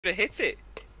hit it.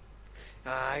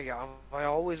 I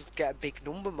always get a big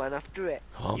number, man, after it.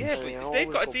 Yeah, but if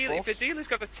they've got a deal, if a a dealer's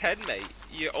got a 10, mate,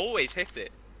 you always hit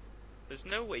it. There's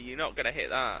no way you're not gonna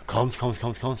hit that. Comes.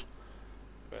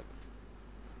 But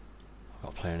I've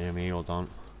got a player near me, hold on.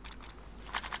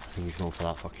 I think he's going for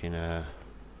that fucking yeah,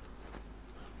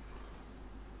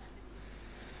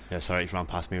 sorry, he's ran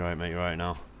past me, right, mate, you're right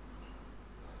now.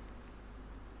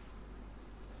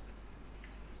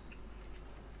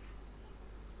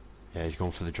 Yeah, he's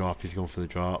going for the drop, I'm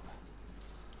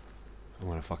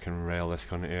gonna fucking rail this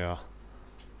cunt here.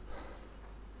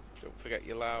 don't forget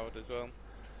you're loud as well.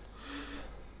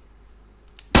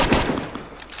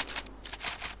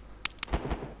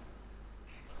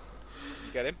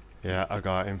 You get him? Yeah, I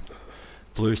got him.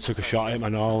 Blues took a shot at him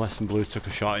and all, listen, Blues took a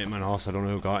shot at him and all, so I don't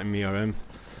know who got him, me or him.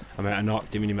 I might have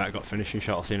knocked him and he might have got finishing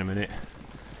shot, I'll see in a minute.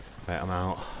 Right, I'm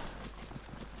out.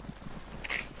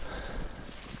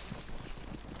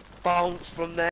 bounce from there.